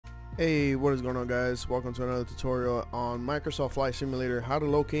Hey, what is going on, guys? Welcome to another tutorial on Microsoft Flight Simulator, how to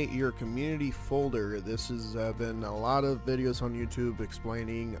locate your community folder. This has been a lot of videos on YouTube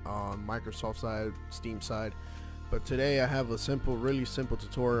explaining on Microsoft side, Steam side, but today I have a really simple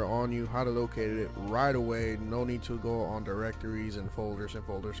tutorial on you how to locate it right away. No need to go on directories and folders and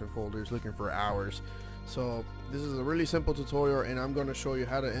folders and folders looking for hours. So this is a really simple tutorial, and I'm going to show you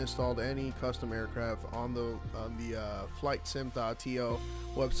how to install any custom aircraft on the flightsim.to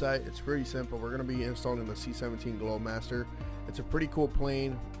website. It's pretty simple. We're going to be installing the C-17 Globemaster. It's a pretty cool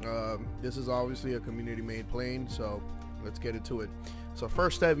plane. This is obviously a community made plane, so let's get into it. So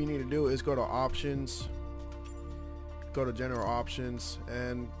first step you need to do is go to options, go to general options,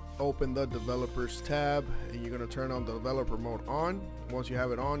 and open the developers tab, and you're going to turn on the developer mode on. Once you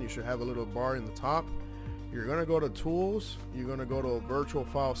have it on, you should have a little bar in the top. You're going to go to tools, you're going to go to virtual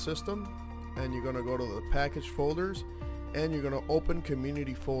file system, and you're going to go to the package folders, and you're going to open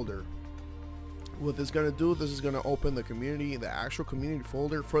community folder. What this is going to do, this is going to open the actual community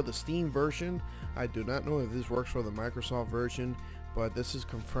folder for the Steam version. I do not know if this works for the Microsoft version, but this is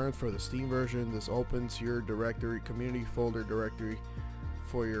confirmed for the Steam version. This opens your directory, community folder directory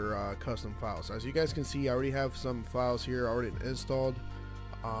for your custom files. As you guys can see, I already have some files here already installed,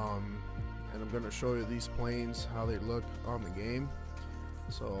 and I'm going to show you these planes, how they look on the game.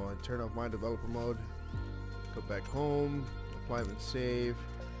 So I turn off my developer mode, go back home, apply and save.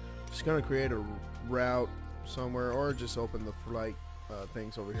 Just going to create a route somewhere, or just open the flight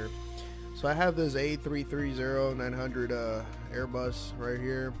things over here. So I have this A330-900 Airbus right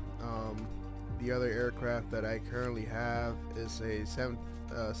here. The other aircraft that I currently have is a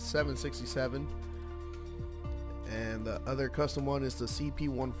 767, and the other custom one is the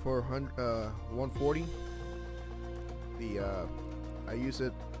CP-140. I use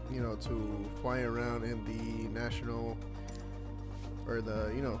it, to fly around in the national, or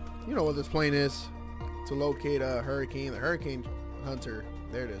the you know what this plane is, to locate a Hurricane, the Hurricane Hunter.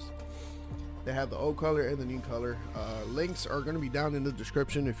 There it is. They have the old color and the new color. Links are going to be down in the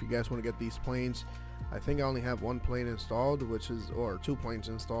description if you guys want to get these planes. I think I only have one plane installed, or two planes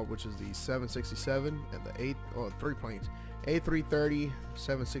installed, which is the 767 and the three planes, A330,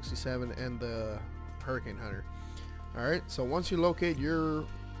 767, and the Hurricane Hunter. Alright, so once you locate your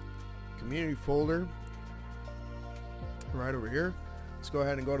community folder right over here, let's go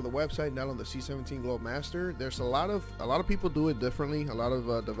ahead and go to the website and download the C-17 Globemaster. There's a lot of people do it differently. A lot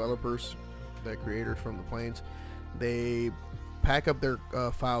of developers, the creators from the planes, they pack up their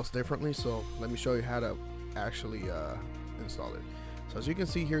files differently. So let me show you how to actually install it. So as you can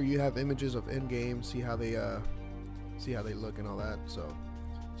see here, you have images of in-game, see how they look and all that. So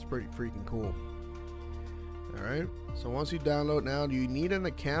it's pretty freaking cool. All right, so once you download, now you need an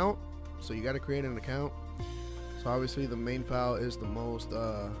account, so you got to create an account. So obviously the main file is the most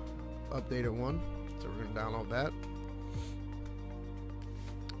updated one, so we're going to download that.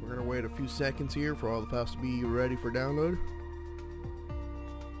 We're going to wait a few seconds here for all the files to be ready for download.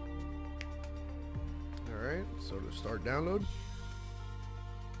 Alright, so to start download,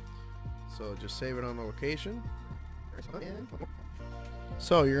 so just save it on the location.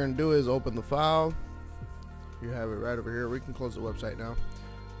 So what you're going to do is open the file. You have it right over here. We can close the website now.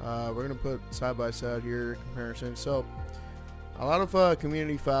 We're going to put side by side here comparison. So a lot of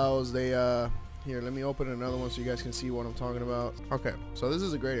community files, they here, let me open another one so you guys can see what I'm talking about. Okay, so this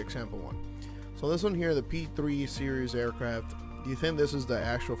is a great example one. So this one here, the P3 series aircraft, do you think this is the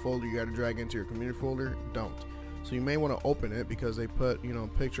actual folder you got to drag into your community folder? Don't. So you may want to open it because they put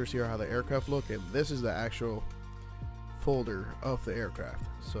pictures here how the aircraft look, and this is the actual folder of the aircraft.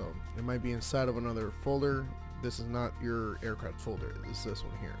 So it might be inside of another folder. This is not your aircraft folder. It's this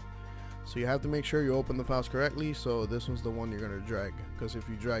one here. So you have to make sure you open the files correctly. So this one's the one you're going to drag, because if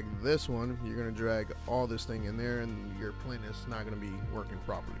you drag this one, you're going to drag all this thing in there, and your plane is not going to be working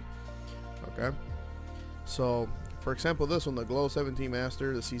properly. Okay, so for example, this one, the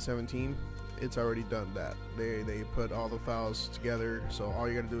Globemaster, the C-17, it's already done that. They put all the files together. So all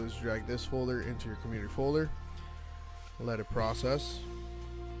you got to do is drag this folder into your community folder, let it process.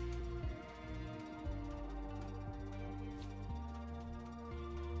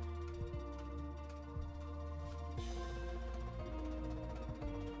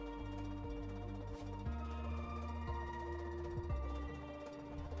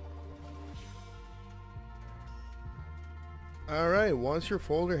 Alright, once your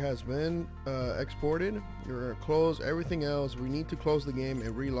folder has been exported, you're going to close everything else. We need to close the game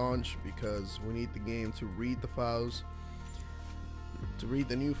and relaunch, because we need the game to read the files, to read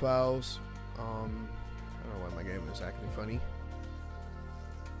the new files. I don't know why my game is acting funny.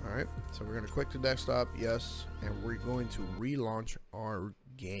 Alright, so we're going to click to desktop, yes, and we're going to relaunch our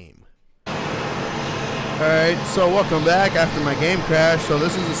game. Alright, so welcome back after my game crash. So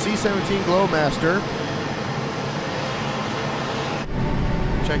this is a C-17 Glowmaster.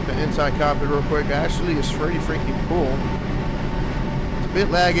 Check the inside cockpit real quick. Actually, it's pretty freaking cool. It's a bit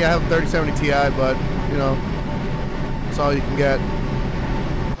laggy. I have a 3070 Ti, but you know, that's all you can get.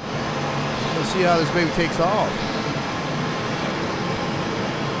 So let's see how this baby takes off.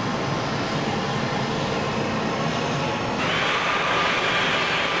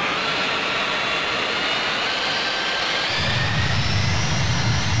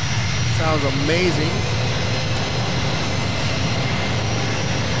 Sounds amazing.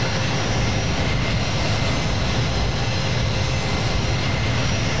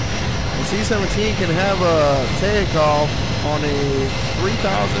 The C-17 can have a takeoff on a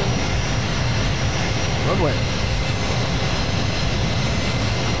 3,000 runway.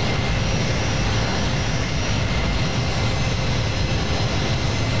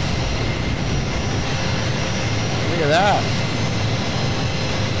 Look at that.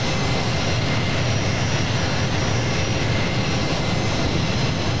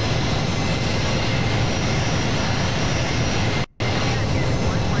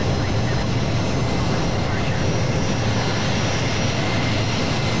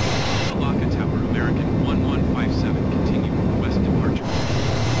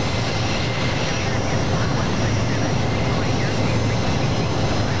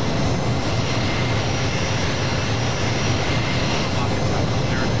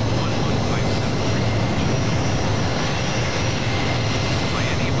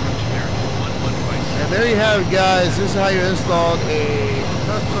 There you have it, guys. This is how you installed a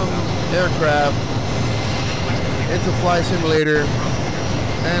custom aircraft into Flight Simulator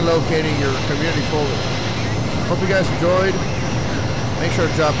and locating your community folder. Hope you guys enjoyed. Make sure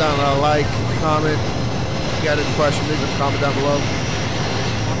to drop down a like, comment. If you got any questions, leave a comment down below.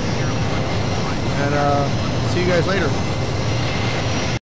 And see you guys later.